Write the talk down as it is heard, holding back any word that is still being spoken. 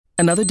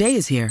Another day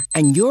is here,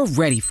 and you're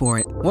ready for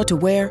it. What to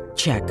wear?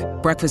 Check.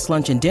 Breakfast,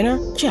 lunch, and dinner?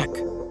 Check.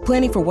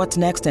 Planning for what's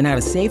next and how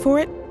to save for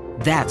it?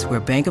 That's where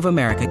Bank of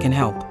America can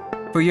help.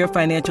 For your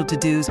financial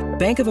to-dos,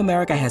 Bank of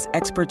America has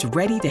experts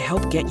ready to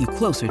help get you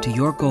closer to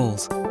your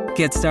goals.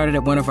 Get started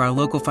at one of our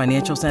local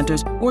financial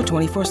centers or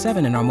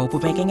 24/7 in our mobile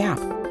banking app.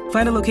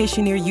 Find a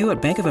location near you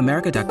at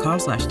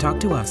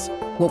bankofamerica.com/talktous.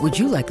 What would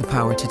you like the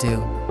power to do?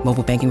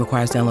 Mobile banking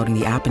requires downloading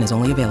the app and is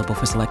only available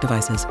for select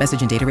devices.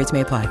 Message and data rates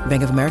may apply.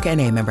 Bank of America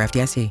N.A., member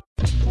FDIC.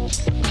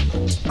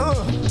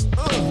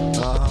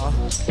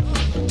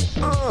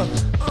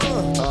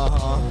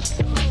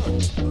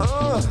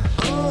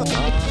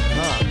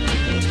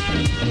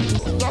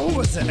 Who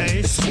was the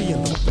ace? Me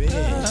and the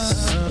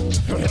biz.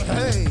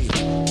 Hey.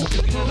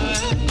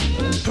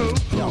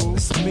 Yo,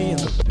 it's me and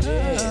the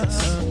biz.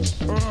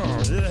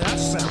 Yeah, that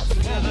sounds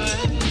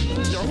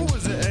funny. Yo, who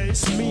was the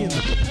ace? Me and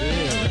the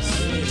biz.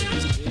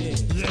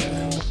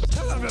 Yeah.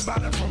 Tell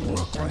everybody from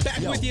Brooklyn.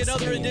 Back with you,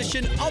 another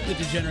edition of the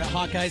Degenerate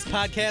Hawkeyes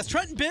podcast.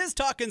 Trent and Biz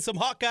talking some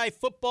Hawkeye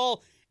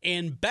football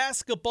and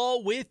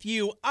basketball with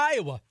you.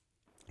 Iowa,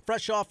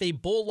 fresh off a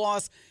bowl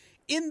loss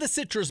in the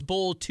Citrus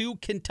Bowl to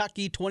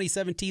Kentucky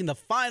 2017, the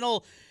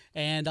final,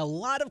 and a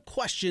lot of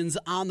questions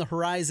on the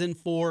horizon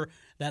for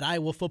that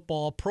Iowa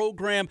football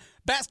program.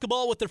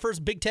 Basketball with their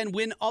first Big Ten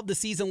win of the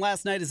season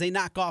last night as they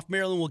knock off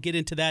Maryland. We'll get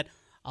into that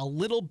a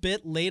little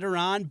bit later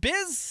on.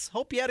 Biz,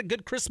 hope you had a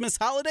good Christmas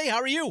holiday.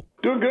 How are you?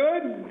 Doing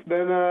good. It's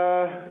been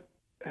an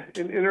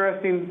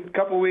interesting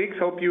couple of weeks.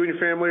 Hope you and your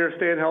family are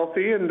staying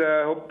healthy, and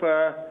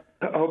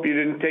hope you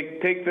didn't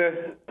take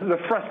the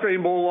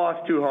frustrating bowl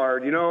loss too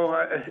hard. You know,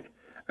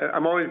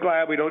 I'm always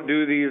glad we don't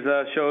do these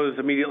shows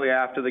immediately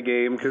after the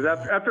game, because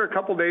after a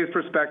couple days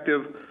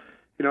perspective,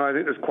 you know, I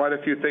think there's quite a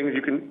few things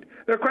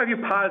there are quite a few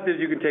positives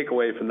you can take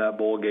away from that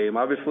bowl game.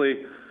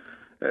 Obviously,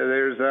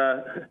 there's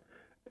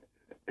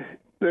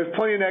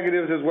plenty of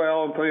negatives as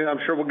well, and I'm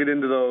sure we'll get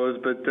into those.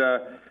 But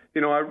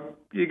you know,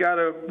 you got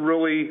to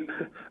really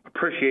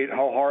appreciate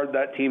how hard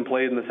that team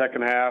played in the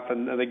second half,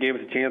 and they gave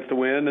us a chance to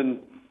win.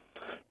 And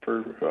for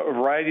a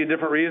variety of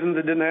different reasons,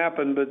 it didn't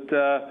happen. But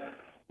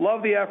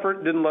love the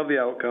effort, didn't love the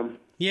outcome.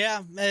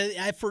 Yeah,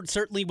 effort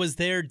certainly was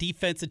there.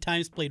 Defense at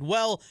times played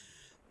well.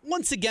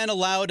 Once again,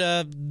 allowed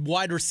a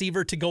wide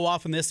receiver to go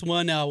off in this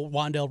one.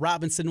 Wan'Dale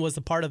Robinson was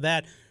a part of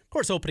that. Of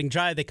course, opening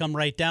drive, they come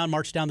right down,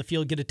 march down the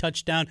field, get a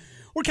touchdown.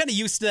 We're kind of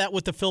used to that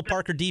with the Phil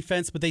Parker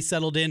defense, but they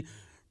settled in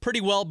pretty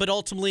well. But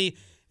ultimately,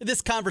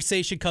 this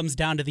conversation comes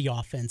down to the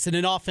offense, and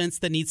an offense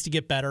that needs to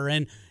get better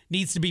and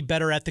needs to be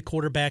better at the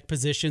quarterback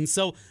position.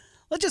 So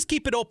let's just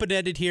keep it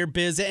open-ended here,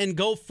 Biz, and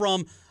go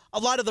from a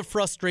lot of the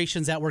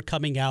frustrations that were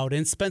coming out.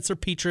 And Spencer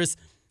Petras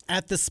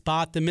at the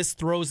spot, the missed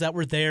throws that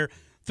were there,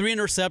 3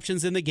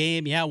 interceptions in the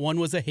game. Yeah, one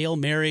was a Hail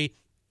Mary.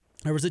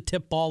 There was a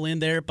tip ball in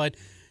there, but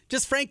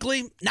just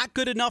frankly, not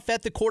good enough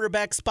at the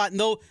quarterback spot. And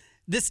though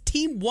this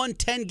team won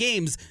 10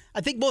 games,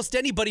 I think most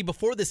anybody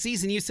before the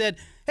season, you said,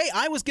 hey,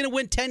 I was going to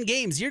win 10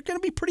 games. You're going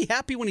to be pretty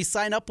happy when you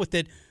sign up with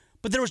it.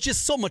 But there was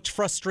just so much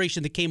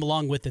frustration that came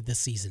along with it this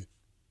season.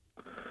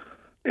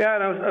 Yeah,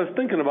 and I was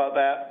thinking about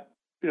that,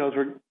 you know, as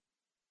we're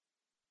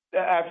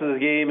after the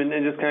game and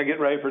just kind of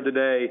getting ready for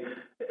today.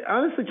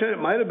 Honestly, Chen, it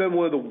might have been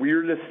one of the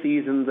weirdest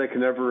seasons I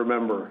can ever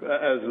remember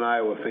as an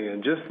Iowa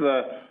fan. Just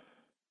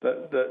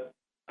the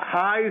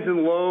highs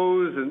and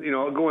lows, and you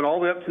know, going all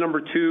the way up to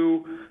number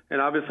 2.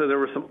 And obviously, there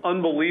were some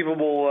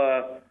unbelievable,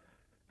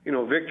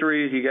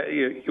 victories.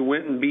 You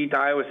went and beat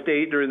Iowa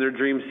State during their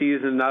dream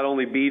season. Not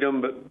only beat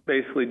them, but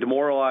basically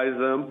demoralized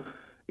them.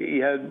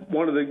 You had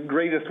one of the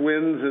greatest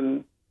wins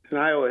in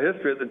Iowa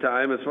history at the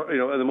time, as you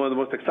know, and one of the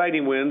most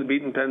exciting wins,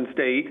 beating Penn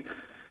State.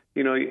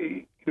 You know,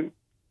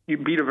 you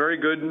beat a very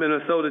good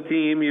Minnesota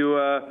team. You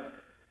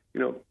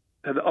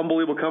had the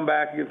unbelievable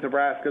comeback against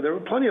Nebraska. There were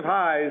plenty of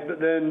highs, but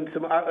then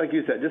some, like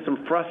you said, just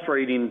some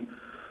frustrating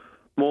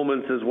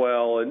moments as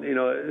well. And it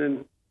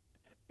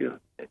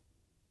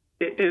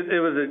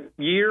was a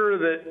year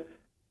that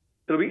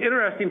it'll be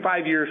interesting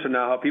 5 years from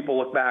now how people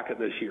look back at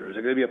this year. Is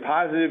it going to be a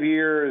positive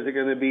year? Is it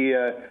going to be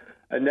a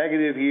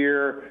negative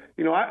year?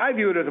 You know, I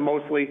view it as a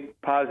mostly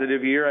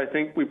positive year. I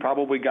think we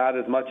probably got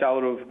as much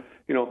out of,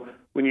 you know,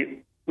 when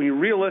you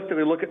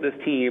realistically look at this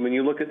team and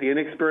you look at the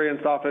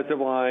inexperienced offensive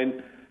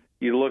line,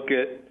 you look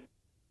at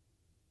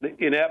the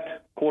inept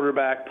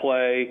quarterback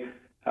play,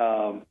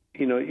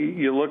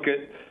 you look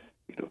at,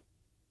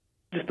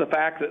 just the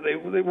fact that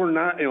they were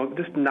not,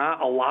 just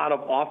not a lot of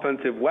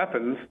offensive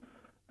weapons.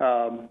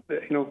 10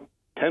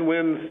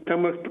 wins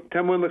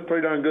looks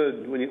pretty darn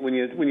good when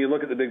you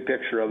look at the big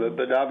picture of it.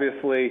 But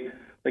obviously,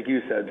 like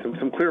you said,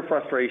 some clear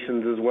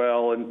frustrations as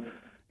well. And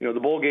the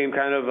bowl game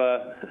kind of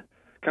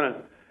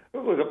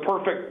was a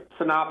perfect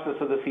synopsis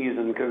of the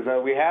season, because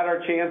we had our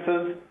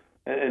chances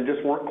and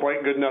just weren't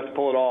quite good enough to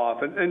pull it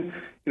off. And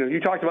you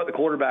talked about the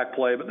quarterback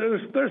play, but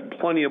there's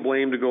plenty of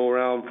blame to go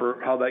around for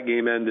how that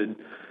game ended.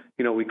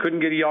 We couldn't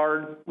get a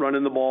yard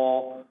running the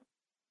ball.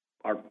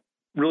 Our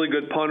really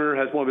good punter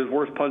has one of his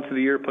worst punts of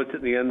the year, puts it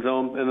in the end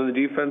zone, and then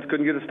the defense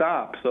couldn't get a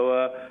stop.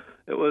 So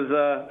it was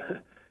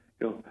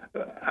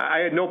I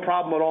had no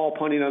problem at all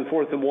punting on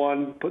 4th and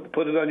 1.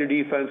 Put it on your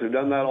defense. We've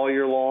done that all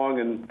year long,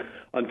 and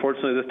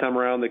unfortunately this time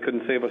around they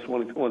couldn't save us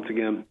once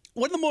again.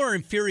 One of the more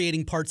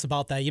infuriating parts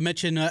about that, you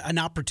mentioned an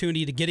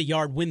opportunity to get a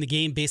yard, win the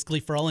game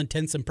basically for all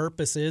intents and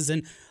purposes,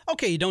 and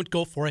okay, you don't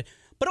go for it,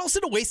 but also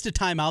to waste of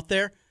time out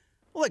there.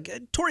 Look,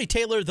 Torrey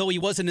Taylor, though he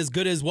wasn't as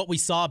good as what we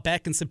saw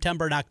back in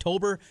September and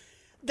October,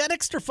 that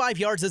extra 5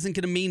 yards isn't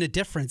going to mean a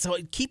difference. So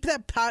keep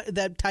that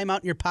timeout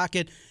in your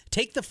pocket,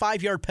 take the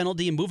 5-yard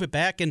penalty and move it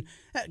back. And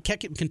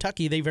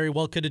Kentucky, they very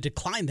well could have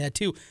declined that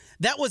too.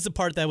 That was the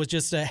part that was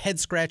just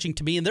head-scratching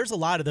to me. And there's a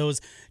lot of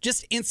those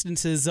just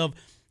instances of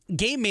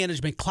game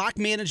management, clock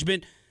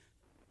management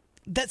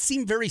that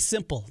seem very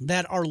simple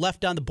that are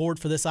left on the board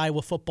for this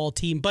Iowa football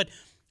team. But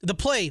the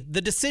play,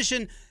 the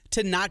decision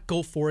to not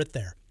go for it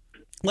there,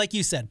 like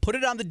you said, put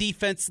it on the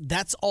defense,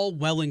 that's all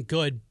well and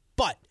good.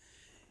 But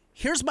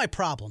here's my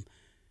problem.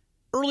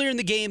 Earlier in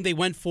the game, they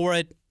went for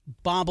it,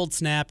 bobbled,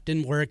 snapped,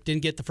 didn't work,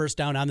 didn't get the first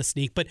down on the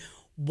sneak. But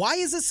why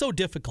is it so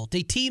difficult?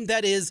 A team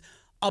that is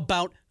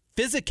about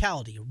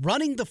physicality,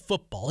 running the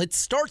football. It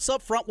starts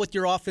up front with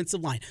your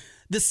offensive line.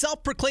 The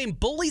self-proclaimed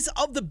bullies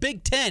of the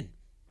Big Ten.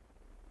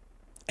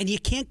 And you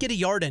can't get a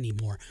yard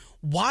anymore.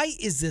 Why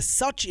is this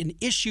such an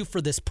issue for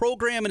this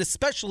program, and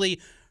especially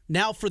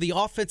now for the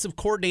offensive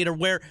coordinator,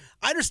 where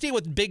I understand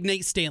with Big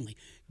Nate Stanley,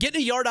 getting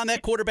a yard on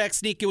that quarterback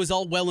sneak, it was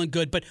all well and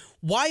good, but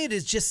why it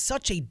is just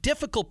such a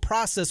difficult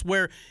process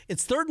where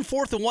it's 3rd and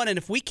 4th and 1, and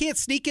if we can't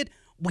sneak it,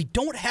 we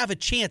don't have a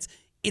chance.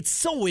 It's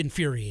so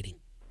infuriating.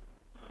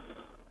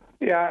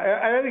 Yeah,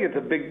 I think it's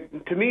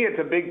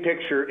a big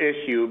picture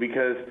issue,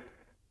 because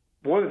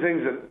one of the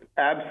things that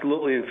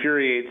absolutely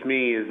infuriates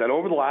me is that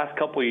over the last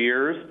couple of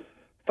years,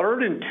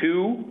 3rd and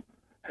 2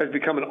 has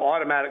become an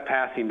automatic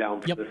passing down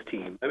for this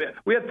team. I mean,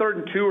 we had 3rd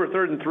and 2 or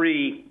 3rd and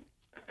 3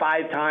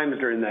 5 times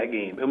during that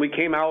game, and we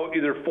came out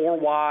either 4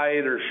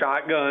 wide or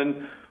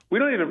shotgun. We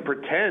don't even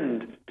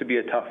pretend to be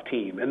a tough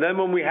team. And then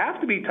when we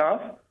have to be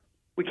tough,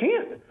 we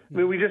can't. I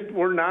mean,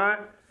 we're not.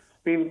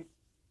 I mean,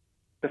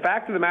 the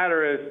fact of the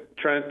matter is,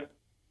 Trent,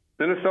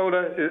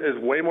 Minnesota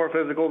is way more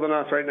physical than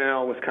us right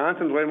now.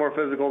 Wisconsin's way more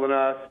physical than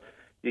us.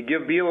 You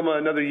give Bielema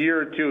another year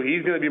or two,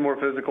 he's going to be more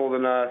physical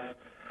than us.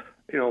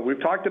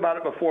 We've talked about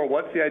it before.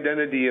 What's the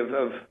identity of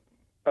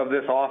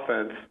this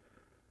offense?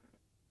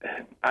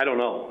 I don't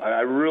know.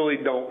 I really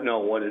don't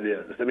know what it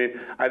is. I mean,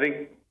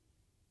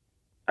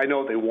 I know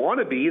what they want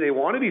to be. They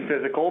want to be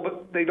physical,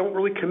 but they don't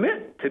really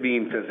commit to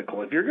being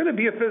physical. If you're going to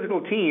be a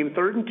physical team,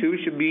 3rd and 2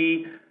 should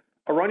be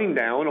a running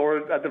down,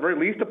 or at the very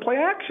least a play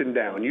action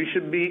down.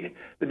 The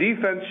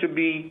defense should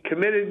be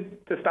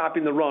committed to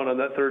stopping the run on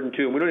that 3rd and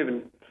 2. And we don't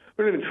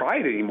even try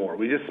it anymore.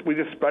 We just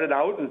spread it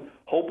out and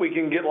hope we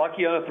can get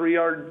lucky on a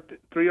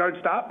 3-yard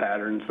stop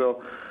pattern.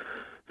 So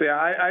yeah,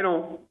 I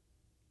don't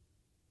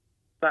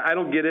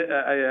get it.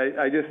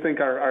 I just think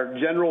our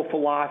general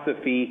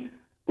philosophy,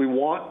 we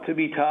want to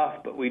be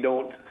tough, but we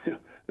don't.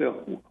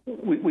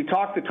 We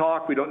talk the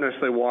talk. We don't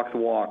necessarily walk the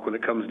walk when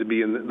it comes to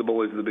being the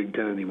bullies of the Big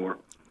Ten anymore.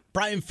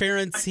 Brian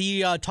Ferentz,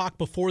 he talked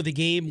before the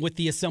game with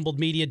the assembled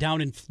media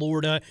down in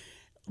Florida.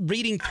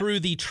 Reading through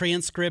the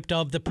transcript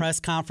of the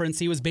press conference,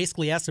 he was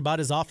basically asked about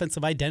his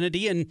offensive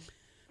identity and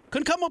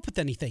couldn't come up with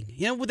anything.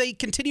 They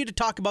continue to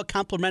talk about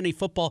complimentary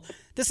football.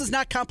 This is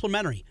not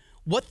complimentary.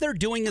 What they're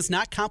doing is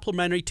not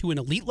complimentary to an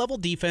elite-level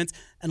defense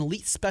and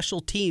elite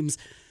special teams.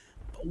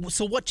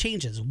 So what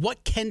changes?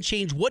 What can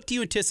change? What do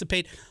you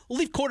anticipate? We'll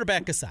leave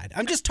quarterback aside.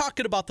 I'm just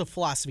talking about the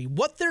philosophy.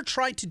 What they're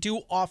trying to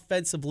do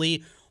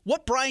offensively,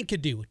 what Brian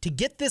could do to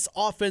get this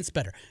offense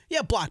better.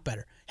 Yeah, block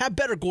better. Have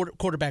better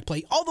quarterback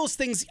play. All those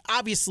things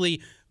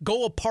obviously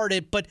go apart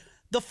it, but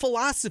the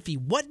philosophy,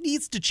 what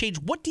needs to change?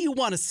 What do you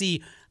want to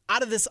see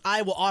out of this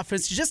Iowa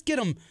offense to just get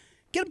them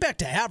back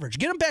to average,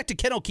 get them back to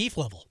Ken O'Keefe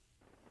level?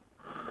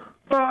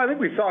 Well, I think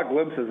we saw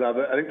glimpses of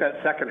it. I think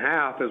that second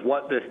half is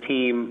what this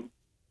team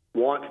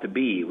wants to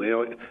be.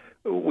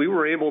 We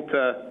were able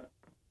to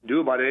do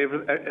about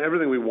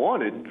everything we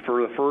wanted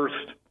for the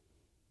first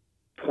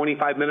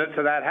 25 minutes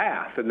of that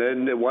half, and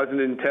then it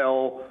wasn't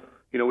until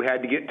we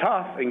had to get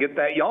tough and get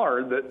that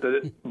yard that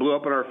it blew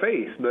up in our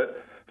face.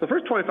 But the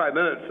first 25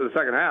 minutes of the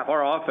second half,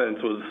 our offense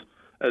was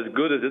as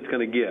good as it's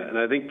going to get, and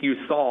I think you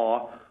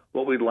saw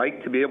what we'd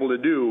like to be able to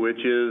do,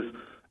 which is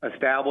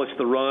establish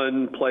the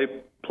run, play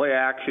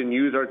action,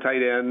 use our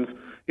tight ends.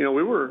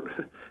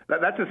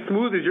 That's as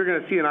smooth as you're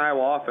going to see an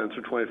Iowa offense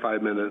for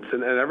 25 minutes,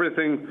 and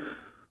everything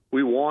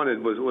we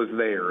wanted was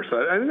there.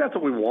 So I think that's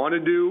what we want to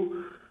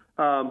do.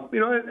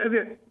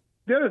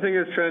 The other thing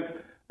is, Trent,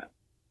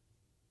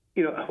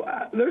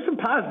 there's some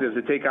positives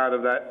to take out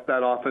of that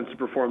offensive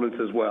performance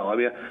as well. I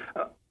mean,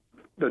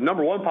 the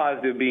number one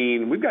positive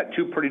being we've got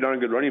 2 pretty darn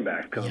good running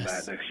backs coming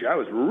back next year. I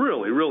was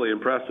really, really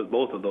impressed with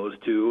both of those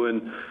 2.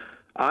 And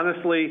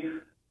honestly,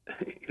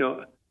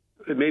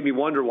 it made me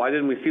wonder, why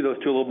didn't we see those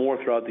 2 a little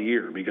more throughout the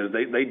year? Because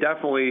they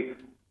definitely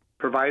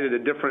provided a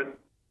different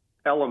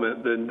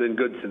element than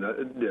Goodson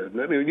did.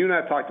 I mean, you and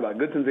I have talked about it.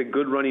 Goodson's a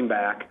good running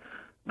back,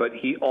 but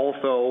he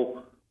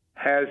also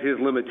has his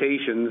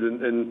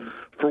limitations. And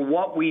for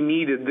what we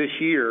needed this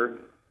year,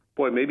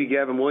 boy, maybe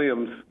Gavin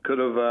Williams could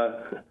have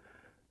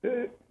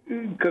done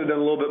a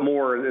little bit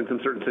more in some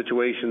certain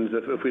situations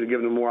if we'd have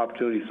given him more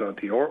opportunities on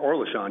the or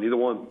LaShawn, either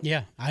one.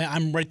 Yeah,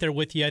 I'm right there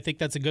with you. I think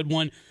that's a good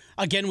one.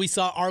 Again, we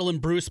saw Arlen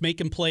Bruce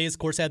making plays. Of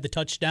course, had the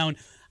touchdown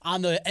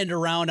on the end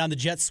around on the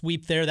jet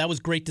sweep there. That was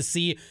great to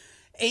see.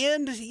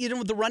 And,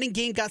 the running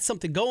game got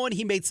something going.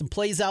 He made some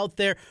plays out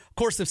there. Of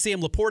course, if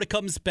Sam Laporta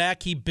comes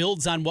back, he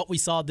builds on what we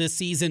saw this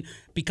season,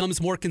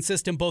 becomes more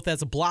consistent both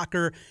as a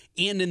blocker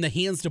and in the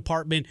hands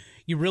department.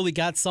 You really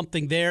got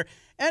something there.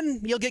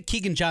 And you'll get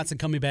Keegan Johnson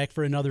coming back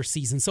for another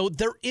season. So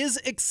there is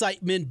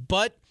excitement,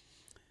 but,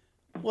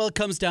 well, it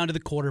comes down to the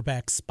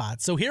quarterback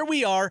spot. So here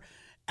we are,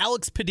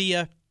 Alex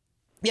Padilla.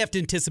 You have to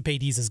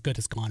anticipate he's as good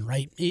as gone,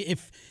 right?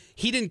 If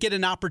he didn't get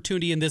an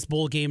opportunity in this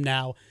bowl game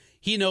now,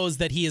 he knows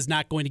that he is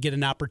not going to get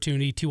an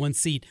opportunity to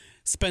unseat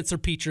Spencer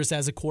Petras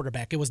as a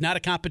quarterback. It was not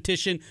a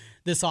competition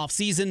this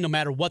offseason, no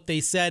matter what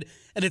they said,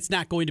 and it's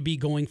not going to be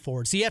going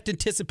forward. So you have to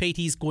anticipate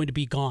he's going to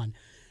be gone.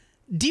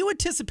 Do you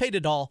anticipate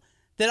at all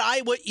that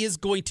Iowa is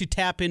going to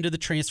tap into the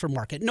transfer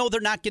market? No, they're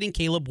not getting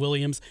Caleb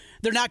Williams.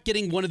 They're not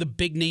getting one of the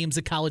big names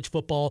of college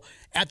football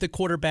at the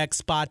quarterback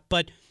spot,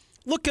 but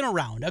looking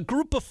around, a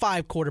group of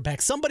 5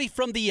 quarterbacks, somebody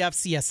from the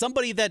FCS,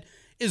 somebody that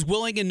is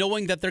willing and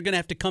knowing that they're going to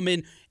have to come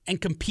in and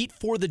compete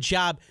for the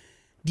job.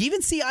 Do you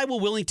even see Iowa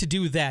willing to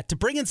do that, to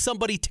bring in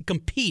somebody to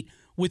compete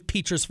with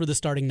Petras for the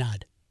starting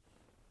nod?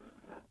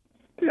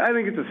 Yeah, I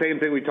think it's the same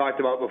thing we talked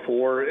about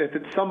before. If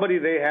it's somebody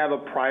they have a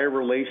prior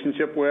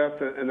relationship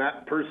with and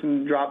that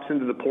person drops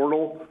into the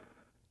portal,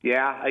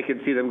 yeah, I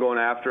could see them going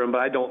after him,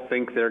 but I don't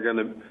think they're going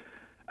to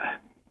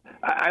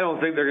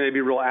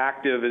be real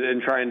active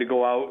in trying to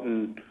go out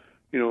and,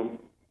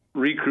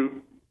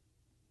 recruit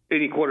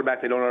any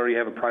quarterback they don't already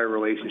have a prior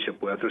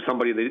relationship with, or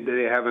somebody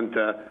they haven't,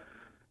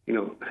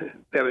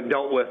 they haven't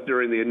dealt with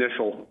during the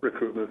initial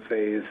recruitment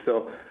phase.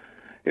 So,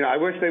 I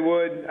wish they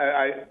would.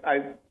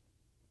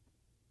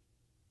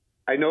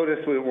 I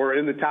noticed we're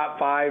in the top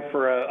 5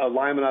 for a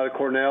lineman out of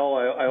Cornell.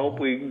 I hope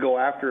we go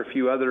after a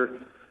few other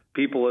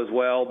people as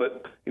well.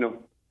 But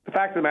the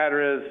fact of the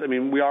matter is,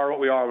 we are what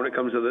we are when it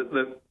comes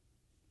to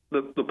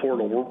the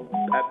portal.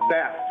 At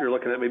best, you're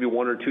looking at maybe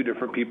 1 or 2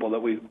 different people that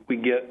we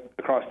get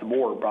across the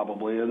board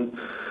probably. And,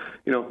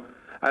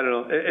 I don't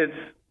know. It's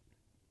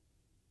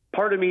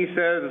part of me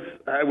says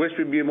I wish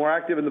we'd be more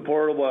active in the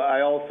portal, but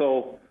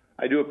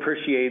I do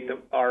appreciate that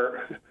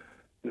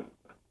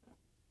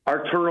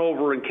our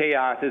turnover and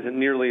chaos isn't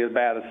nearly as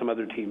bad as some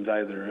other teams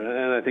either.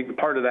 And I think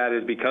part of that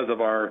is because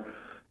of our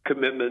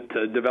commitment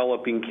to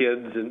developing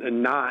kids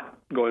and not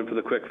going for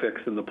the quick fix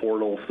in the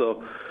portal.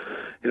 So,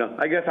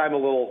 I guess I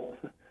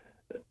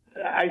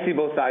see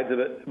both sides of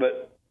it,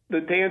 but to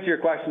answer your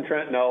question,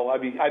 Trent, no,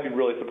 I'd be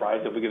really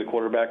surprised if we get a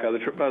quarterback out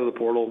of the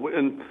portal.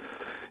 And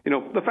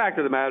the fact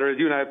of the matter is,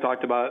 you and I have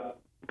talked about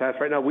the past.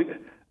 Right now,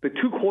 the 2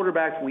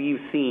 quarterbacks we've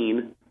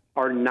seen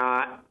are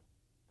not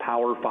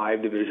Power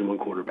 5 Division I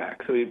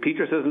quarterbacks. So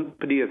Petras isn't,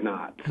 Padilla's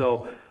not.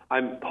 So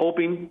I'm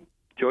hoping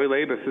Joey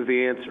Labus is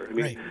the answer.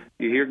 Right.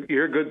 You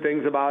hear good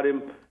things about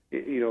him.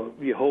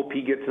 You hope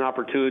he gets an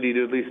opportunity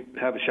to at least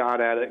have a shot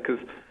at it, because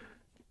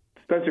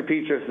Spencer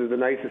Petras is the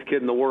nicest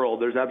kid in the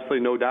world. There's absolutely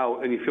no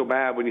doubt, and you feel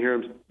bad when you hear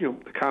him,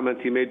 the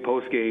comments he made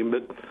post game.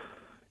 But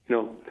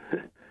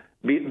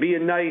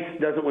being nice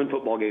doesn't win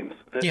football games.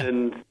 Yeah.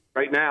 And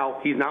right now,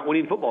 he's not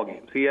winning football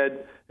games. He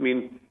had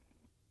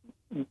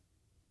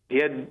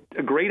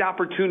a great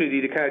opportunity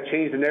to kind of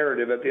change the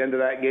narrative at the end of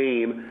that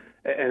game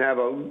and have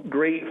a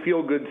great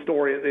feel-good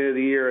story at the end of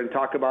the year and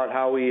talk about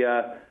how he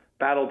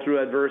battled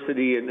through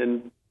adversity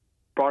and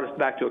brought us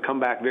back to a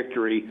comeback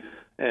victory.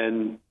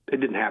 And it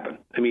didn't happen.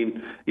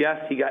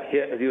 Yes, he got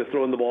hit as he was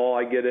throwing the ball.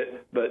 I get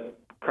it. But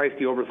Christ,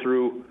 he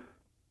overthrew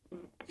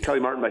Kelly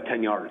Martin by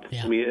 10 yards.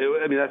 Yeah.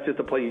 That's just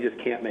a play you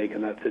just can't make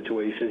in that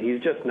situation. He's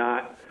just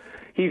not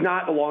 – he's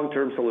not a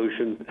long-term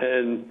solution.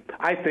 And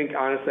I think,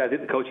 honestly,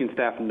 the coaching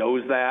staff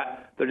knows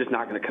that. They're just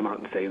not going to come out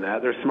and say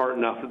that. They're smart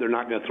enough that they're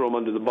not going to throw him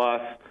under the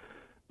bus.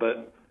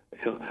 But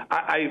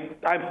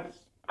I'm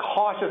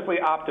cautiously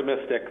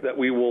optimistic that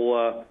we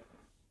will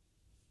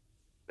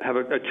have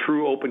a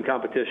true open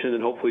competition,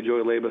 and hopefully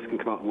Joey Labus can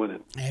come out and win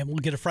it. And we'll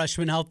get a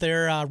freshman out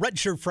there,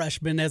 redshirt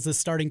freshman as a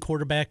starting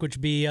quarterback, which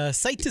would be a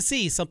sight to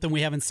see, something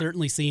we haven't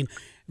certainly seen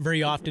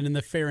very often in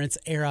the Ferentz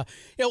era.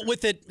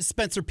 With it,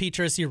 Spencer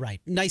Petras, you're right.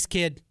 Nice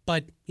kid,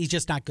 but he's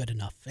just not good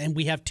enough. And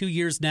we have 2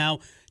 years now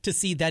to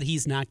see that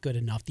he's not good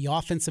enough. The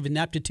offensive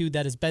ineptitude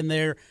that has been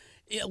there,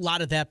 a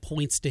lot of that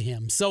points to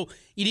him. So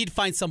you need to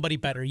find somebody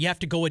better. You have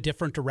to go a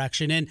different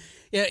direction. And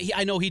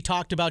I know he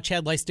talked about,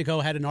 Chad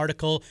Leistikow had an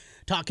article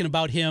talking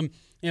about him,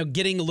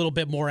 getting a little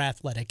bit more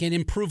athletic and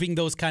improving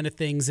those kind of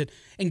things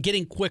and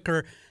getting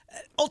quicker.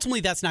 Ultimately,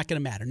 that's not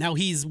going to matter. Now,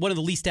 he's one of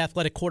the least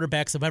athletic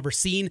quarterbacks I've ever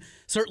seen,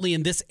 certainly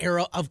in this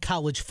era of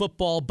college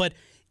football. But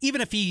even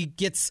if he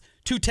gets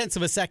 0.2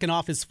 of a second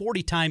off his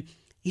 40 time,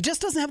 he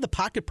just doesn't have the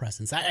pocket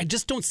presence. I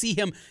just don't see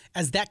him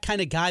as that kind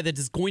of guy that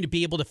is going to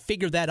be able to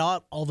figure that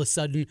out all of a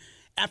sudden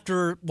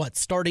after,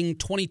 starting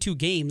 22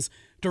 games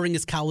during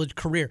his college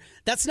career.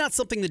 That's not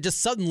something that just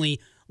suddenly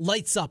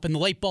lights up and the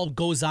light bulb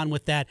goes on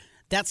with that.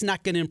 That's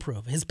not going to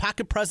improve. His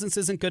pocket presence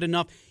isn't good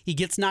enough. He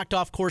gets knocked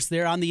off course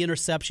there on the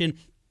interception,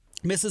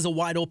 misses a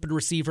wide open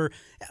receiver.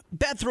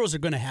 Bad throws are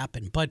going to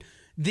happen, but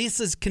this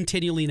is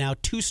continually now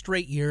 2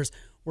 straight years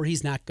where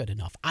he's not good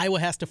enough. Iowa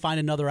has to find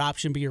another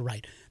option, but you're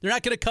right. They're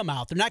not going to come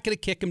out. They're not going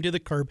to kick him to the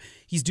curb.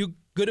 He's too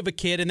good of a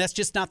kid, and that's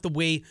just not the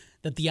way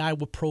that the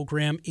Iowa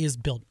program is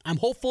built. I'm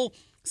hopeful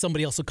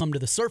somebody else will come to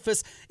the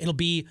surface. It'll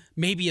be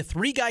maybe a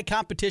 3-guy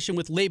competition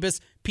with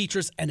Labus,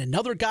 Petrus, and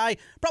another guy,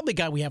 probably a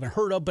guy we haven't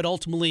heard of, but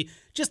ultimately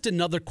just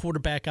another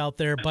quarterback out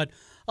there. But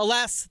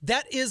alas,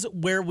 that is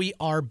where we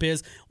are,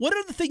 Biz. What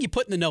are the thing you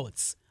put in the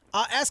notes?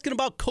 Asking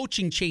about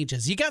coaching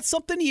changes. You got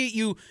something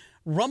you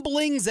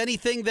rumblings,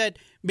 anything that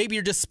maybe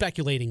you're just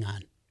speculating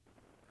on?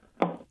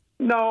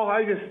 No,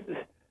 I just,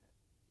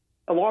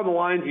 along the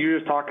lines you're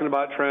just talking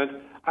about, Trent,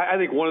 I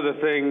think one of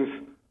the things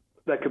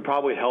that could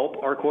probably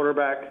help our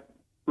quarterback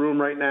room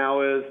right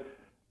now is,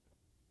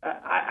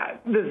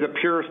 this is a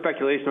pure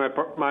speculation on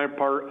my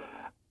part,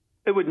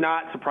 it would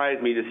not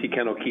surprise me to see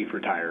Ken O'Keefe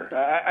retire.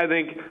 I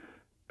think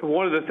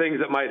one of the things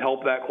that might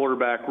help that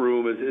quarterback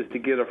room is to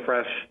get a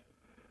fresh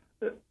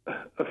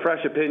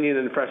opinion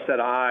and fresh set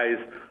of eyes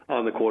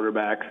on the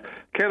quarterbacks.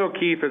 Ken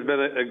O'Keefe has been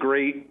a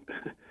great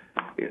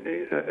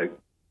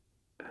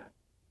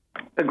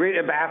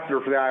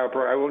ambassador for the Iowa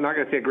program. I'm not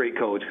going to say a great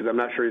coach because I'm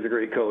not sure he's a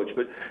great coach,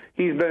 but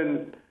he's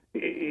been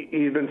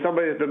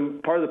somebody that's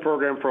been part of the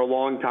program for a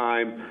long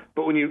time.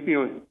 But when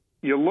you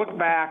look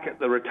back at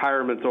the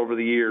retirements over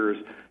the years,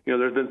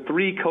 there's been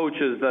 3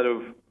 coaches that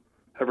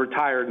have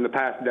retired in the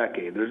past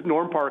decade. There's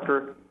Norm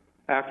Parker.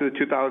 After the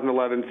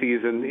 2011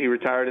 season, he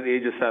retired at the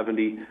age of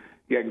 70.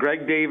 You got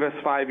Greg Davis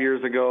 5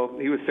 years ago.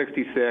 He was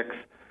 66.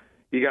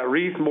 You got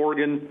Reese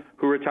Morgan,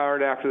 who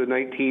retired after the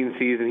 19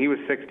 season. He was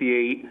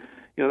 68.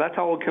 That's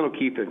how old Ken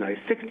O'Keefe is now. He's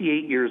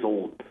 68 years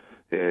old.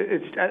 I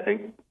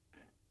think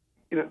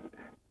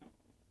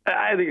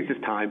it's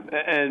just time.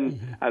 And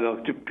I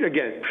don't know,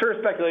 again, pure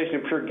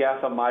speculation, pure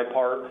guess on my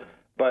part,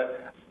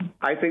 but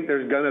I think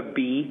there's going to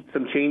be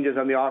some changes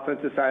on the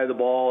offensive side of the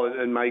ball.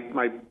 And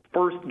my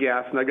first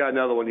guess, and I got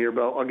another one here,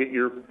 but I'll get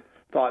your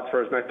thoughts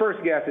first. My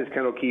first guess is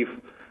Ken O'Keefe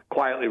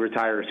quietly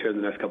retires here in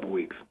the next couple of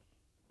weeks.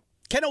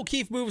 Ken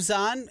O'Keefe moves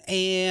on,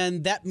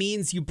 and that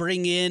means you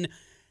bring in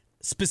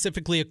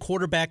specifically a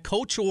quarterback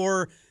coach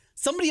or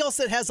somebody else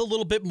that has a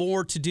little bit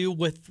more to do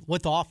with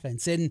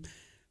offense and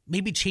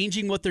maybe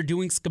changing what they're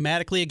doing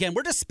schematically. Again,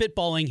 we're just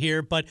spitballing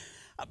here, but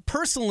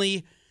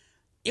personally,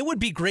 it would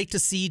be great to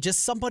see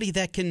just somebody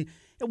that can.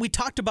 We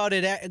talked about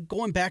it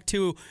going back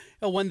to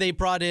when they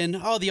brought in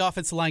the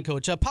offensive line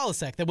coach,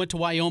 Polasek, that went to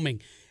Wyoming,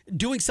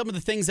 doing some of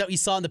the things that we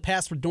saw in the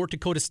past with North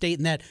Dakota State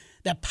and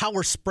that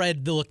power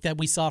spread look that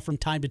we saw from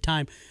time to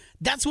time.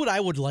 That's what I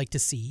would like to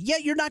see. Yeah,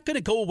 you're not going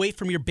to go away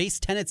from your base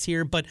tenets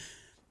here, but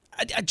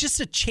just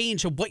a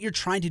change of what you're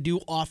trying to do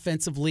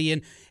offensively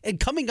and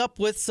coming up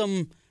with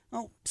some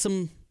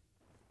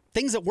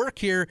things that work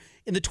here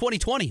in the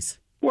 2020s.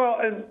 Well,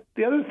 and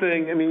the other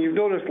thing, you've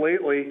noticed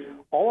lately,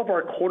 all of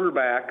our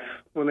quarterbacks,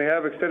 when they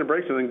have extended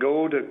breaks, then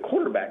go to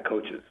quarterback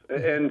coaches.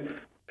 And,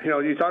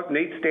 you talked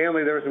Nate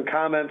Stanley, there were some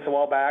comments a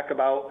while back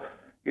about,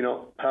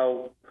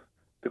 how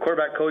the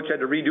quarterback coach had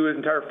to redo his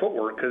entire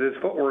footwork because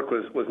his footwork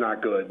was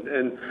not good.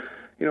 And,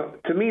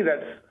 to me,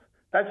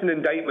 that's an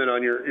indictment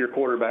on your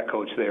quarterback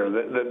coach there,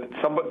 that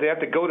they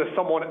have to go to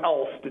someone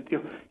else.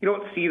 You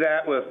don't see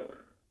that with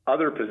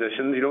other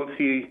positions. You don't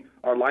see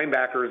our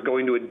linebackers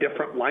going to a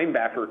different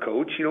linebacker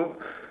coach.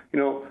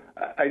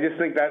 I just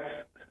think that's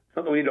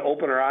something we need to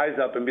open our eyes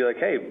up and be like,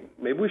 hey,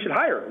 maybe we should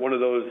hire one of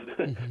those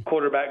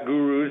quarterback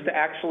gurus to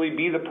actually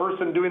be the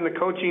person doing the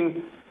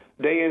coaching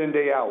day in and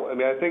day out.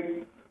 I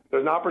think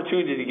there's an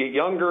opportunity to get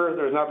younger.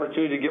 There's an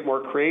opportunity to get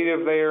more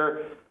creative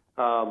there.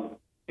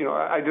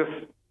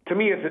 To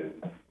me, it's an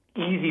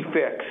easy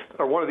fix,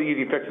 or one of the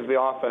easy fixes of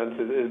the offense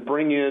is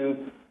bring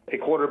in a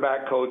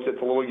quarterback coach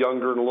that's a little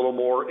younger and a little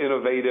more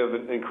innovative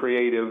and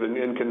creative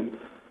and can,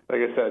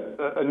 like I said,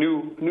 a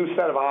new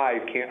set of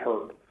eyes can't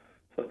hurt.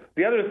 So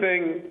the other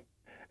thing,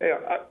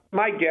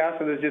 my guess,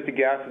 and it's just a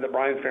guess, is that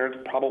Brian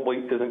Ferentz probably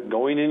isn't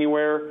going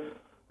anywhere.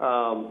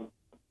 But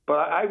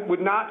I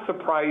would not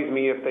surprise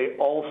me if they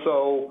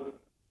also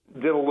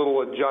did a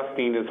little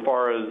adjusting as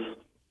far as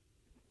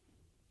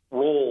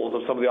roles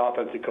of some of the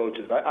offensive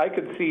coaches. I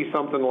could see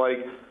something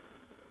like,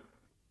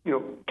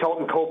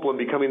 Kelton Copeland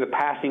becoming the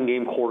passing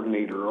game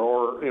coordinator,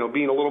 or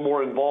being a little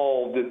more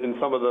involved in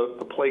some of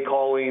the play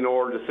calling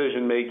or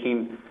decision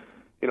making.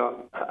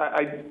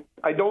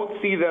 I don't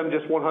see them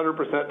just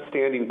 100%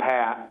 standing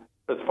pat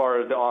as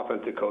far as the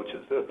offensive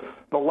coaches.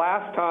 The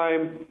last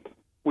time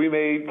we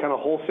made kind of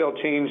wholesale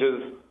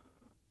changes,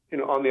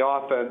 on the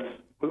offense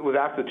was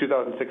after the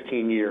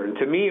 2016 year, and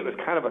to me it was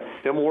kind of a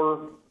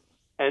similar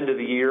end of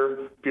the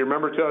year. If you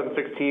remember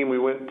 2016, we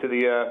went to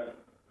the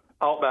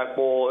Outback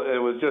Bowl, and it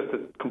was just a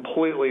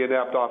completely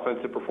inept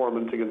offensive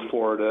performance against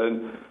Florida.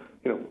 And,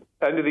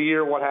 end of the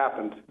year, what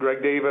happened?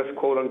 Greg Davis,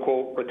 quote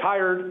unquote,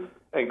 retired,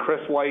 and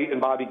Chris White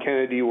and Bobby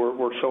Kennedy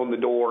were shown the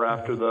door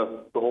after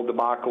the whole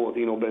debacle with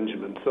Eno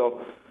Benjamin.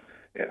 So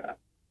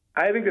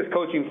I think this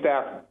coaching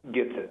staff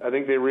gets it. I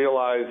think they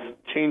realize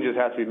changes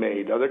have to be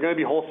made. Are there going to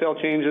be wholesale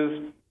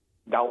changes?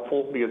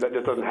 Doubtful, because that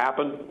just doesn't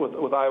happen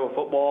with Iowa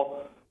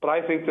football. But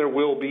I think there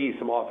will be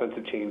some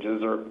offensive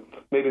changes, or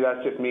maybe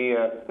that's just me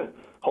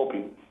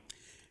hoping.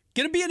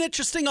 Going to be an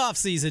interesting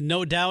offseason,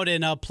 no doubt,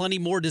 and plenty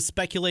more to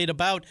speculate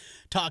about,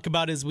 talk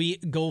about as we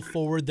go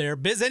forward there.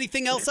 Biz,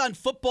 anything else on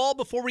football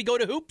before we go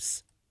to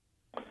hoops?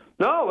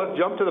 No, let's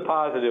jump to the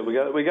positive. We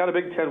got a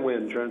Big Ten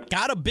win, Trent.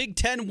 Got a Big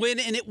Ten win,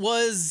 and it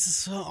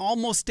was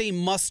almost a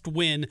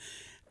must-win.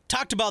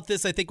 Talked about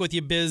this, I think, with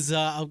you, Biz,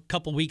 a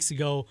couple weeks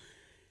ago.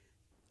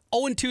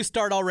 0-2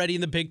 start already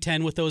in the Big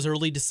Ten with those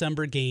early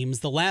December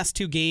games. The last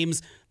two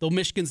games, though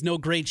Michigan's no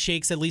great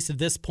shakes, at least at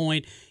this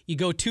point, you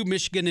go to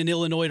Michigan and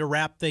Illinois to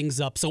wrap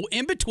things up. So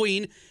in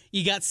between,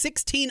 you got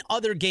 16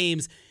 other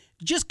games.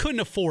 Just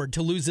couldn't afford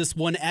to lose this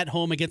one at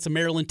home against a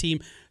Maryland team.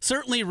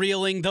 Certainly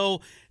reeling,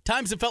 though.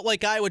 Times it felt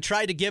like Iowa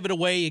tried to give it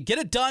away. You get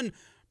it done.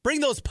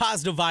 Bring those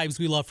positive vibes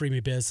we love from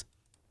you, Biz.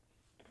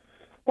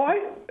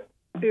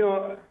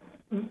 Well,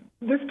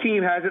 this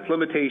team has its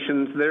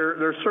limitations.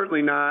 They're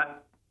certainly not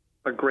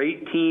a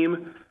great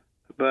team,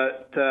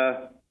 but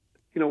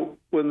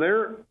when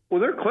they're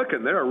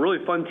clicking, they're a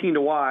really fun team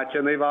to watch,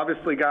 and they've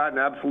obviously got an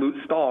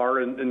absolute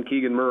star in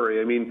Keegan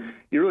Murray. I mean,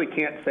 you really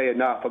can't say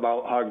enough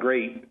about how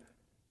great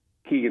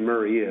Keegan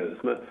Murray is.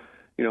 But,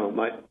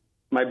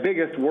 my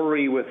biggest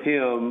worry with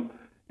him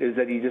is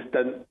that he just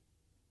doesn't,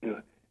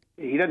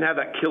 he doesn't have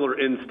that killer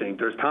instinct.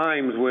 There's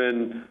times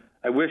when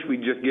I wish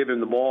we'd just give him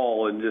the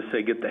ball and just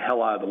say, get the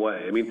hell out of the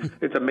way. I mean,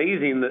 it's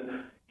amazing that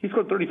he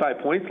scored 35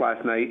 points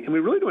last night, and we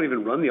really don't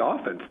even run the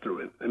offense through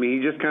it. I mean,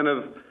 he just kind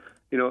of,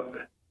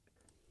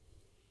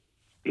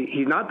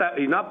 he's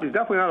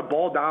definitely not a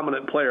ball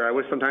dominant player. I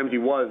wish sometimes he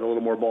was a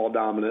little more ball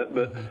dominant,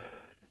 but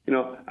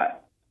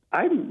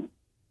I'm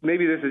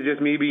maybe this is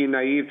just me being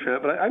naive,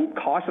 Trent, but I'm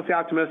cautiously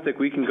optimistic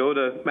we can go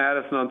to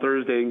Madison on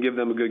Thursday and give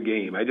them a good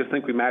game. I just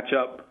think we match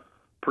up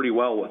pretty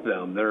well with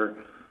them.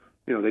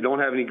 They don't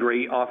have any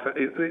great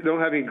they don't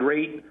have any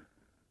great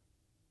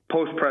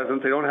post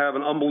presence. They don't have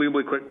an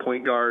unbelievably quick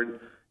point guard.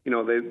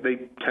 They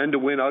tend to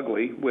win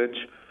ugly, which,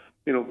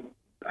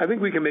 I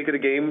think we can make it a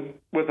game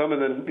with them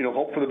and then,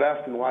 hope for the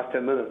best in the last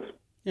 10 minutes.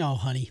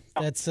 Honey,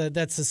 that's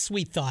a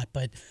sweet thought,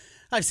 but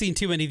I've seen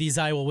too many of these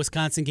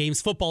Iowa-Wisconsin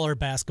games, football or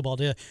basketball,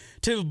 to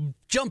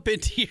jump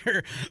into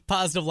your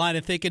positive line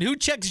of thinking. Who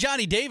checks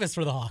Johnny Davis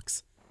for the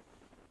Hawks?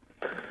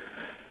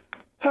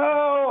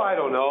 Oh, I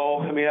don't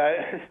know. I mean,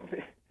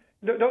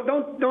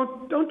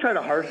 Don't try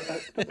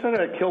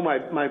to kill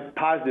my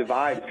positive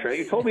vibes, Trey.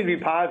 You told me to be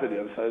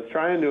positive, so I was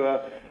trying to,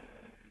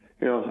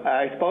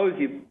 I suppose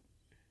you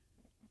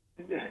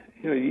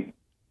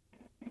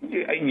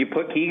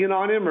put Keegan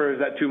on him, or is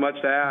that too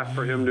much to ask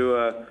for him to?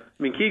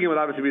 I mean, Keegan would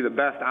obviously be the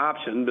best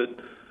option, but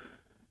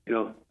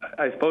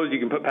I suppose you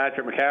can put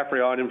Patrick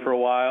McCaffrey on him for a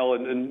while,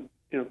 and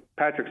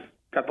Patrick's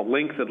got the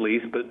length at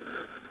least, but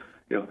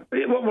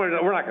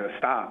we're not going to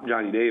stop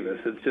Johnny Davis.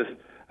 It's just.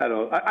 I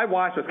don't know. I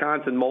watched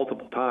Wisconsin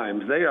multiple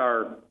times. They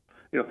are,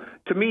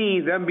 to me,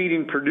 them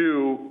beating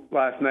Purdue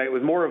last night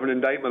was more of an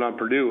indictment on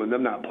Purdue and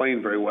them not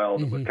playing very well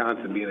than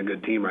Wisconsin being a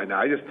good team right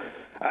now.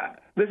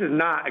 This is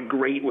not a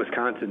great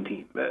Wisconsin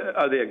team.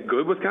 Are they a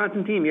good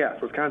Wisconsin team?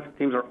 Yes. Wisconsin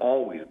teams are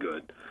always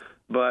good.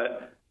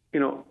 But,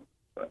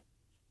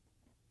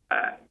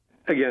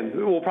 again,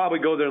 we'll probably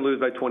go there and lose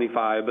by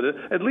 25. But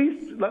at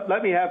least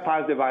let me have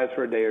positive vibes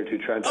for a day or two,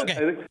 Trent.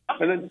 Okay.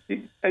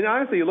 And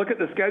honestly, you look at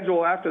the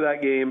schedule after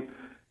that game,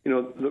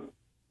 the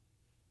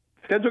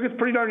schedule gets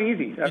pretty darn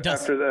easy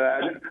after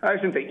that. I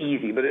shouldn't say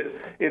easy, but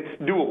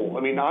it's doable.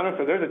 I mean,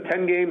 honestly, there's a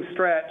 10-game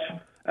stretch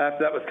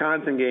after that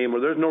Wisconsin game where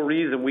there's no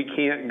reason we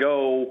can't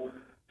go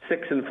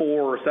 6-4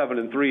 or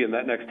 7-3 in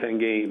that next 10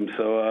 games.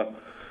 So,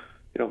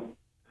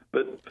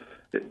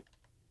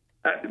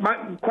 my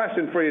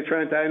question for you,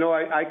 Trent, I know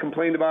I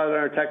complained about it on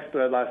our text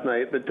thread last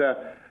night,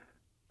 but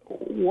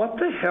what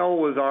the hell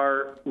was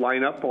our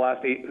lineup the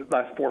last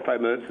 4 or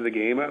 5 minutes of the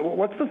game?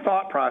 What's the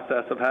thought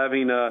process of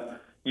having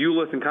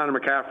Ulis and Connor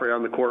McCaffrey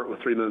on the court with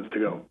 3 minutes to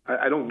go?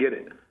 I don't get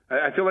it.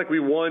 I feel like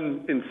we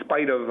won in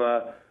spite of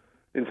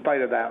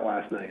that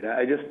last night.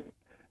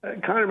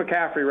 Connor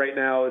McCaffrey right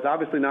now is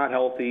obviously not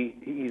healthy.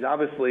 He's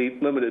obviously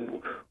limited.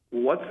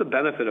 What's the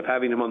benefit of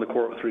having him on the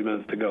court with 3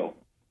 minutes to go?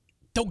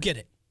 Don't get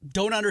it.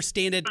 Don't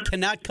understand it.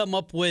 Cannot come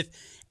up with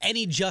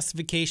any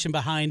justification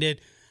behind it.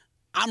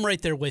 I'm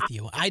right there with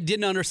you. I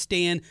didn't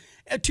understand.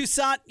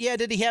 Toussaint,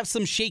 did he have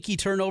some shaky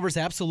turnovers?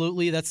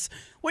 Absolutely. That's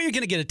what you're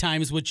going to get at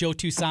times with Joe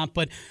Toussaint,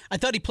 but I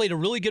thought he played a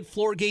really good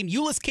floor game.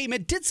 Ulis came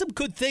in, did some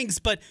good things,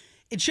 but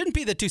it shouldn't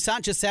be that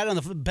Toussaint just sat on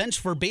the bench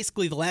for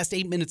basically the last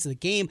 8 minutes of the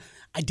game.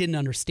 I didn't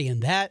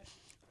understand that.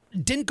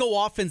 Didn't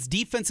go offense,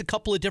 defense a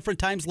couple of different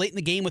times late in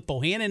the game with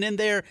Bohannon in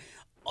there.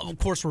 Of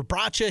course,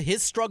 Rebraca,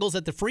 his struggles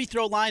at the free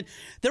throw line.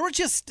 There were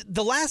just,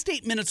 the last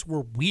 8 minutes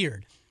were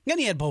weird. Then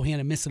he had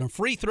Bohannon missing a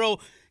free throw,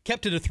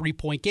 kept it a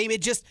 3-point game.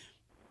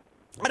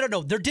 I don't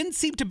know. There didn't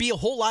seem to be a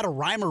whole lot of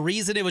rhyme or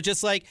reason. It was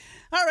just like,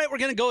 all right, we're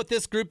going to go with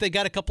this group. They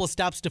got a couple of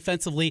stops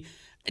defensively.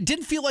 It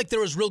didn't feel like there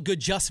was real good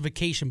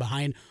justification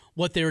behind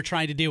what they were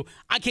trying to do.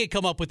 I can't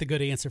come up with a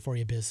good answer for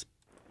you, Biz.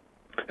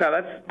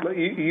 Yeah,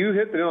 you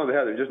hit the nail on the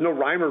head. There's just no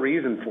rhyme or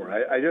reason for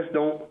it. I just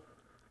don't.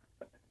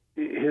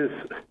 His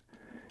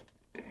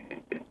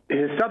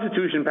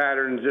substitution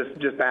patterns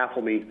just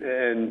baffle me.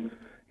 And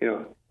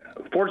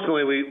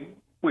fortunately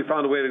we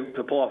found a way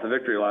to pull off the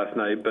victory last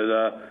night. But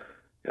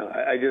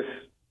I just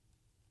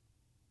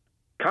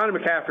Connor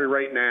McCaffrey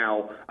right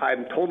now,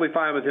 I'm totally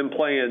fine with him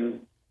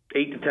playing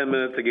 8 to 10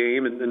 minutes a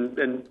game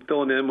and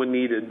filling in when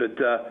needed.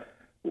 But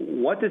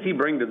what does he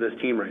bring to this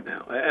team right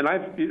now? And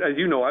as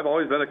you know, I've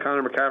always been a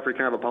Connor McCaffrey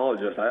kind of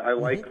apologist. I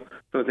like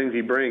some of the things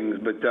he brings,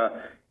 but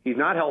he's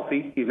not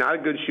healthy. He's not a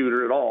good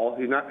shooter at all.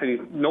 He's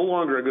no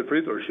longer a good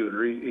free throw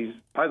shooter. He's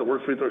probably the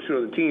worst free throw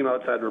shooter of the team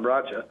outside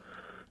Rebraca.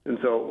 And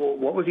so,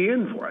 what was he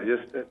in for? I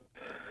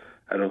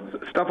don't know.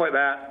 Stuff like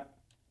that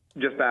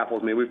just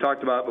baffles me. We've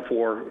talked about it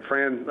before.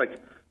 Fran,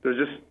 there's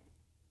just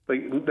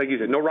like you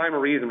said, no rhyme or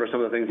reason for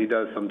some of the things he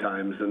does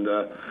sometimes. And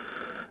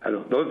I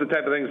don't know. Those are the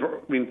type of things.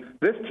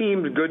 This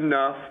team's good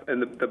enough,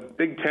 and the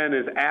Big Ten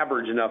is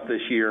average enough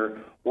this year.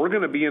 We're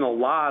going to be in a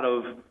lot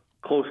of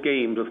close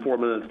games with 4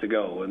 minutes to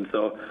go, and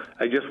so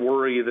I just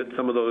worry that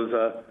some of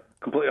those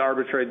completely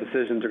arbitrary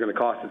decisions are going to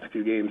cost us a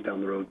few games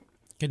down the road.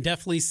 Can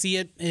definitely see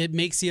it. It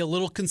makes you a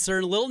little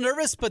concerned, a little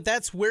nervous, but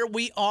that's where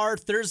we are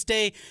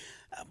Thursday.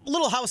 A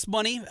little house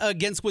money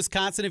against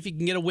Wisconsin. If you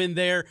can get a win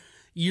there,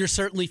 you're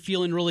certainly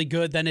feeling really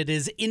good. Then it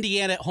is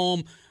Indiana at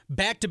home.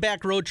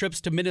 Back-to-back road trips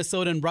to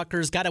Minnesota and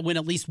Rutgers. Got to win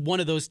at least one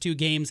of those two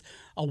games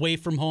away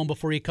from home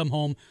before you come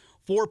home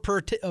for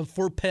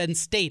Penn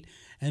State.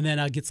 And then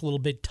it gets a little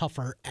bit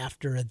tougher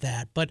after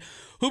that. But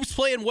Hoops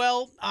playing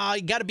well.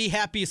 You got to be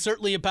happy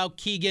certainly about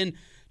Keegan.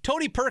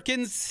 Tony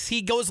Perkins,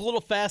 he goes a little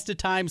fast at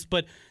times,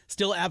 but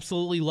still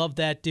absolutely love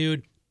that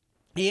dude.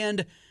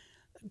 And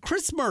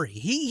Chris Murray,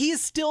 he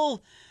is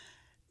still...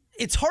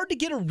 It's hard to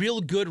get a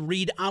real good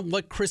read on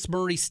what Chris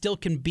Murray still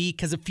can be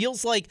because it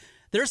feels like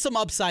there's some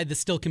upside that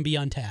still can be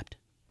untapped.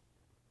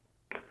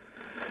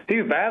 He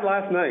was bad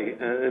last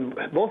night, and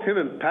both him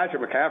and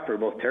Patrick McCaffrey were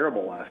both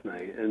terrible last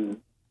night. And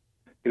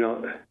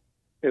the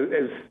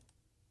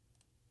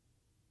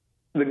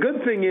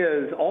good thing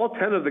is all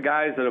 10 of the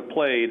guys that have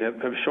played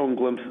have shown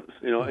glimpses.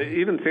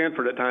 Even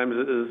Sanford at times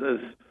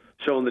has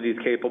shown that he's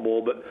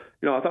capable. But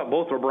I thought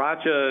both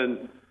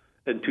Rebraca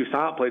and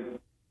Toussaint played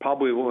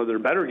probably one of their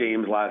better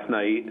games last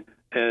night,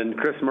 and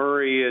Chris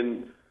Murray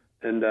and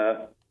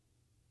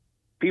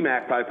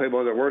PMAC probably played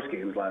one of their worst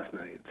games last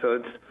night.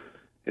 So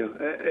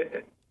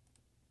it's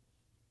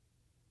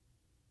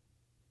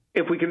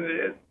if we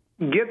can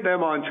get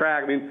them on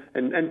track.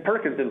 And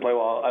Perkins didn't play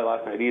well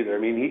last night either.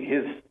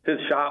 His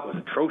shot was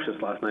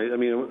atrocious last night.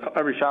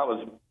 Every shot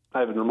was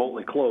not even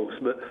remotely close.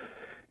 But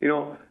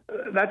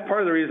that's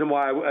part of the reason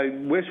why I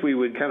wish we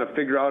would kind of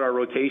figure out our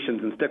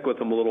rotations and stick with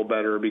them a little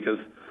better, because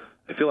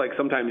I feel like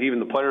sometimes even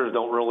the players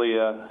don't really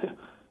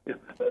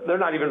they're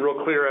not even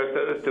real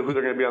clear as to who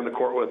they're going to be on the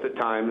court with at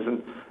times.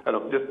 And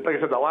just like I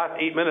said, the last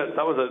 8 minutes,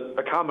 that was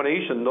a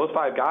combination. Those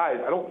 5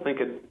 guys, I don't think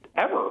had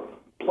ever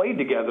played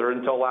together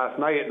until last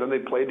night, and then they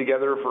played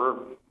together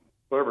for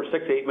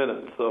 6-8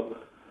 minutes. So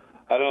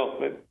I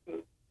don't know.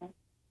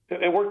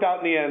 It worked out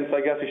in the end, so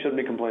I guess we shouldn't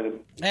be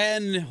complaining.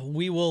 And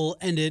we will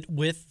end it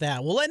with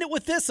that. We'll end it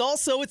with this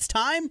also. It's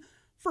time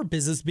for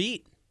Business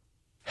Beat.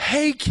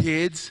 Hey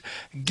kids,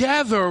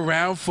 gather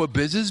around for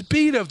Business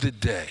Beat of the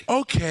Day.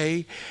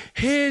 Okay,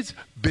 here's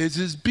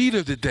Business Beat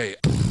of the Day.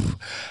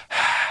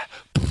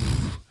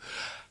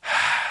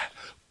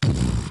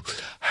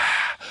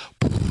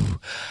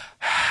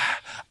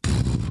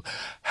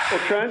 Well,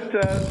 Trent,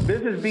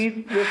 Business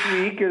Beat this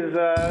week is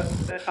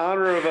in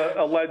honor of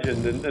a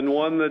legend, and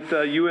one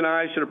that you and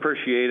I should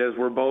appreciate, as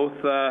we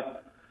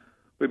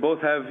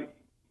both have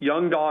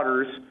young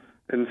daughters.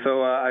 And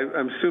so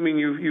I'm assuming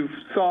you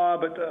saw,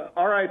 but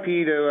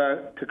R.I.P.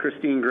 to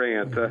Christine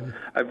Grant.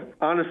 I've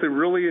honestly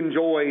really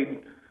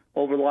enjoyed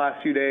over the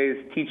last few days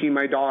teaching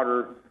my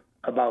daughter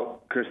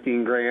about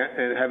Christine Grant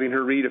and having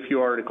her read a few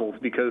articles,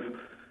 because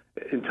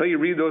until you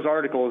read those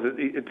articles,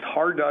 it's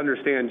hard to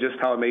understand just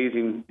how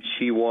amazing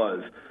she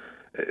was.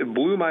 It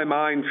blew my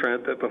mind,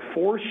 Trent, that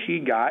before she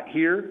got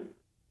here,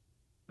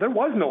 there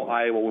was no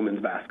Iowa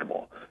women's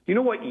basketball. You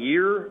know what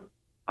year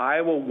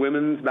Iowa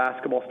women's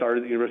basketball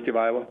started at the University of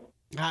Iowa?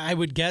 I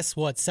would guess,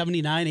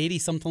 79, 80,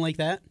 something like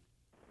that?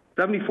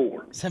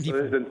 74. 74.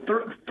 So it's been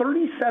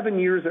 37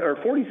 years, or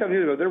 47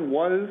 years ago, there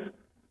was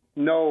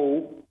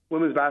no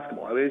women's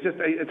basketball.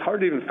 It's hard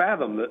to even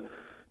fathom that,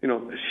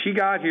 she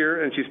got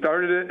here and she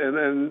started it, and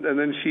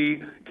then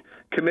she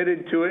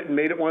committed to it and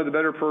made it one of the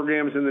better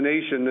programs in the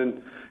nation,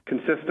 and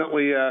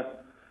consistently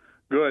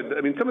good.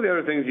 Some of the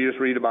other things you just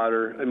read about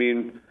her,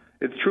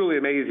 it's truly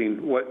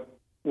amazing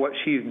what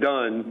she's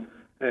done.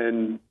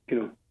 And,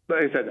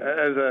 like I said,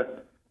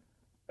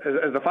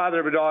 as a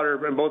father of a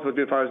daughter, and both of us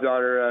being father's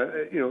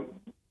daughter,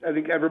 I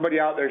think everybody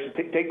out there should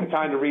take the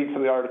time to read some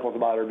of the articles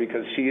about her,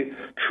 because she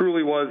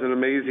truly was an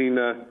amazing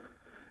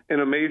an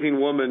amazing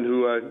woman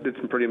who did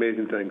some pretty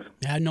amazing things.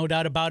 Yeah, no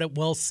doubt about it.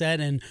 Well said,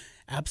 and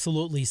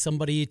absolutely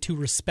somebody to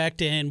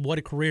respect, and what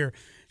a career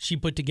she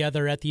put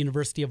together at the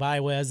University of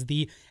Iowa as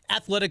the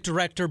athletic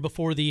director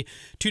before the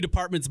two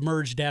departments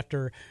merged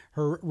after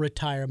her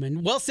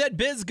retirement. Well said,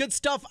 Biz. Good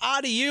stuff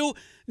out of you.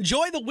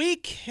 Enjoy the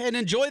week and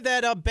enjoy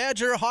that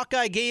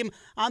Badger-Hawkeye game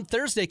on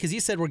Thursday, because you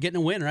said we're getting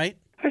a win, right?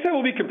 I said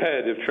we'll be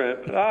competitive,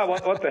 Trent.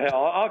 What the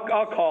hell?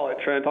 I'll call it,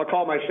 Trent. I'll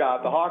call my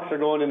shot. The Hawks are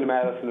going into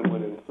Madison and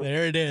winning.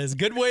 There it is.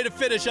 Good way to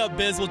finish up,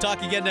 Biz. We'll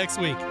talk again next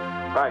week.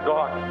 All right, go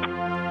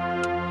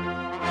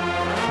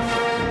Hawks.